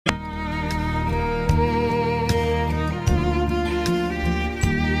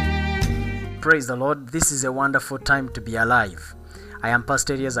Praise the Lord. This is a wonderful time to be alive. I am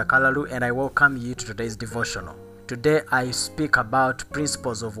Pastor Elieza Kalalu and I welcome you to today's devotional. Today I speak about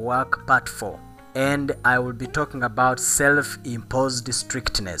Principles of Work Part 4 and I will be talking about self-imposed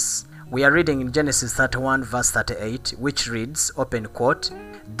strictness. We are reading in Genesis 31 verse 38, which reads, open quote,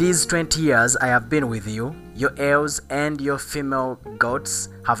 "These 20 years I have been with you, your ewes and your female goats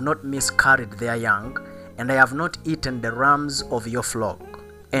have not miscarried their young, and I have not eaten the rams of your flock."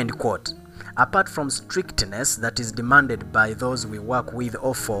 End quote. Apart from strictness that is demanded by those we work with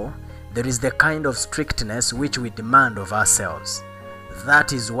or for, there is the kind of strictness which we demand of ourselves.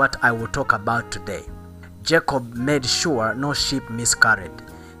 That is what I will talk about today. Jacob made sure no sheep miscarried.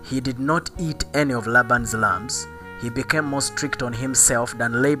 He did not eat any of Laban's lambs. He became more strict on himself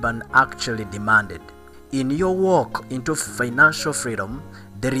than Laban actually demanded. In your walk into financial freedom,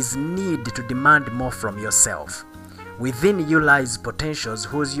 there is need to demand more from yourself. Within you lies potentials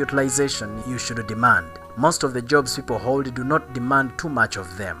whose utilization you should demand. Most of the jobs people hold do not demand too much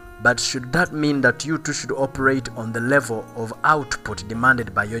of them. But should that mean that you too should operate on the level of output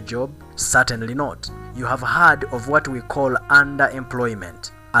demanded by your job? Certainly not. You have heard of what we call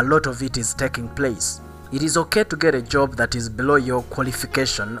underemployment. A lot of it is taking place. It is okay to get a job that is below your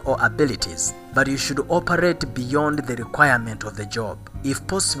qualification or abilities, but you should operate beyond the requirement of the job. If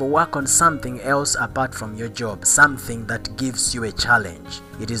possible, work on something else apart from your job, something that gives you a challenge.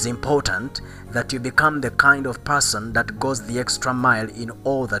 It is important that you become the kind of person that goes the extra mile in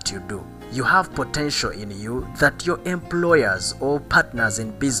all that you do. You have potential in you that your employers or partners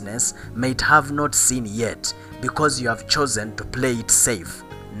in business might have not seen yet because you have chosen to play it safe.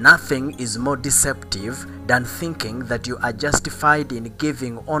 Nothing is more deceptive than thinking that you are justified in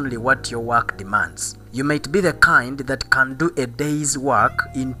giving only what your work demands. You might be the kind that can do a day's work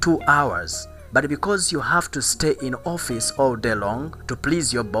in 2 hours, but because you have to stay in office all day long to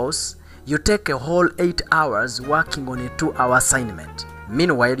please your boss, you take a whole 8 hours working on a 2-hour assignment.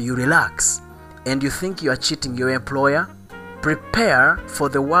 Meanwhile, you relax and you think you are cheating your employer. Prepare for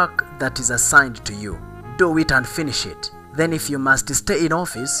the work that is assigned to you. Do it and finish it. Then if you must stay in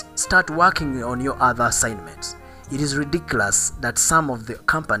office, start working on your other assignments. It is ridiculous that some of the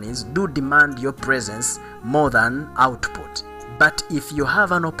companies do demand your presence more than output. But if you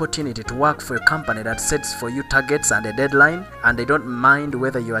have an opportunity to work for a company that sets for you targets and a deadline, and they don't mind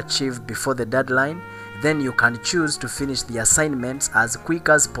whether you achieve before the deadline, then you can choose to finish the assignments as quick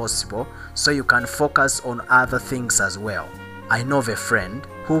as possible so you can focus on other things as well. I know of a friend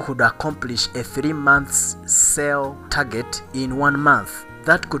who could accomplish a 3-month sale target in 1 month.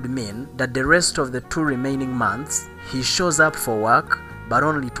 That could mean that the rest of the 2 remaining months, he shows up for work, but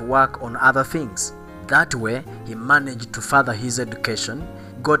only to work on other things. That way, he managed to further his education,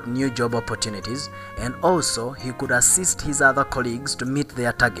 got new job opportunities, and also he could assist his other colleagues to meet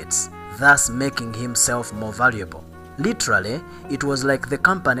their targets, thus making himself more valuable. Literally, it was like the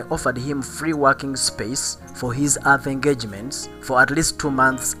company offered him free working space for his other engagements for at least 2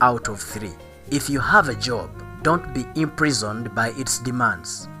 months out of 3. If you have a job, don't be imprisoned by its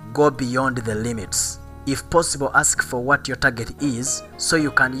demands. Go beyond the limits. If possible, ask for what your target is so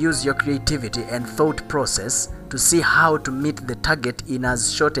you can use your creativity and thought process to see how to meet the target in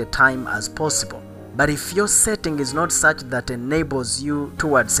as short a time as possible. But if your setting is not such that enables you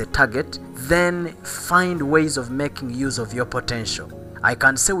towards a target, then find ways of making use of your potential. I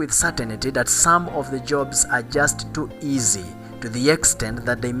can say with certainty that some of the jobs are just too easy to the extent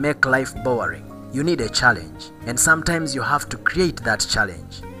that they make life boring. You need a challenge, and sometimes you have to create that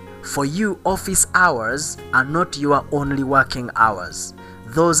challenge. For you, office hours are not your only working hours.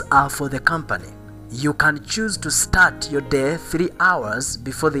 Those are for the company. You can choose to start your day 3 hours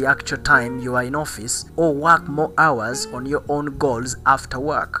before the actual time you are in office, or work more hours on your own goals after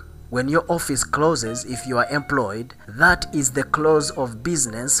work. When your office closes, if you are employed, that is the close of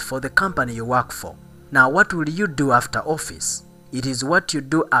business for the company you work for. Now, what will you do after office? It is what you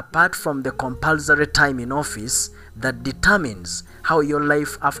do apart from the compulsory time in office that determines how your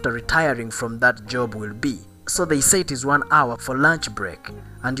life after retiring from that job will be. So they say it is 1 hour for lunch break,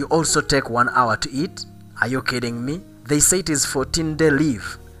 and you also take 1 hour to eat? Are you kidding me? They say it is 14-day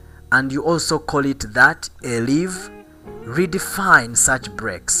leave, and you also call it that, a leave? Redefine such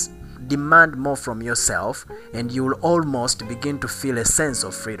breaks. Demand more from yourself, and you will almost begin to feel a sense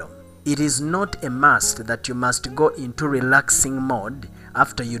of freedom. It is not a must that you must go into relaxing mode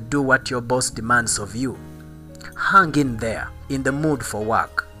after you do what your boss demands of you. Hang in there, in the mood for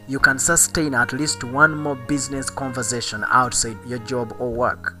work. You can sustain at least 1 more business conversation outside your job or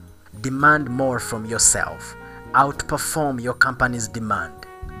work. Demand more from yourself. Outperform your company's demand.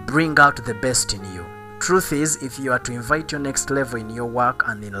 Bring out the best in you. Truth is, if you are to invite your next level in your work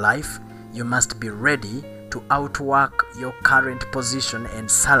and in life, You must be ready to outwork your current position and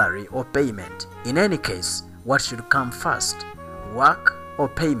salary or payment. In any case, what should come first? Work or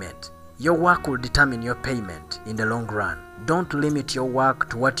payment? Your work will determine your payment in the long run. Don't limit your work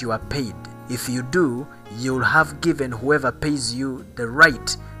to what you are paid. If you do, you'll have given whoever pays you the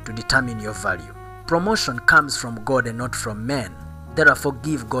right to determine your value. Promotion comes from God and not from men. Therefore,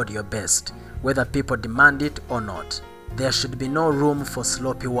 give God your best, whether people demand it or not. There should be no room for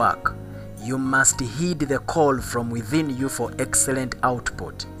sloppy work. You must heed the call from within you for excellent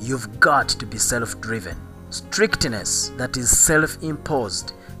output. You've got to be self-driven. Strictness, that is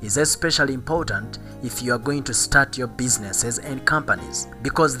self-imposed, is especially important if you are going to start your businesses and companies,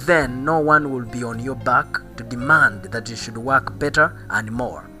 because then no one will be on your back to demand that you should work better and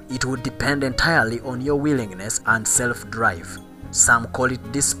more. It would depend entirely on your willingness and self-drive. Some call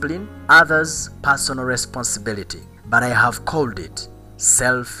it discipline, others personal responsibility, but I have called it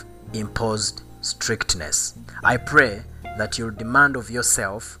self-imposed strictness. I pray that you'll demand of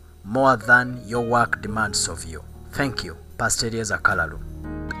yourself more than your work demands of you. Thank you. Pastor Elieza Kalalu.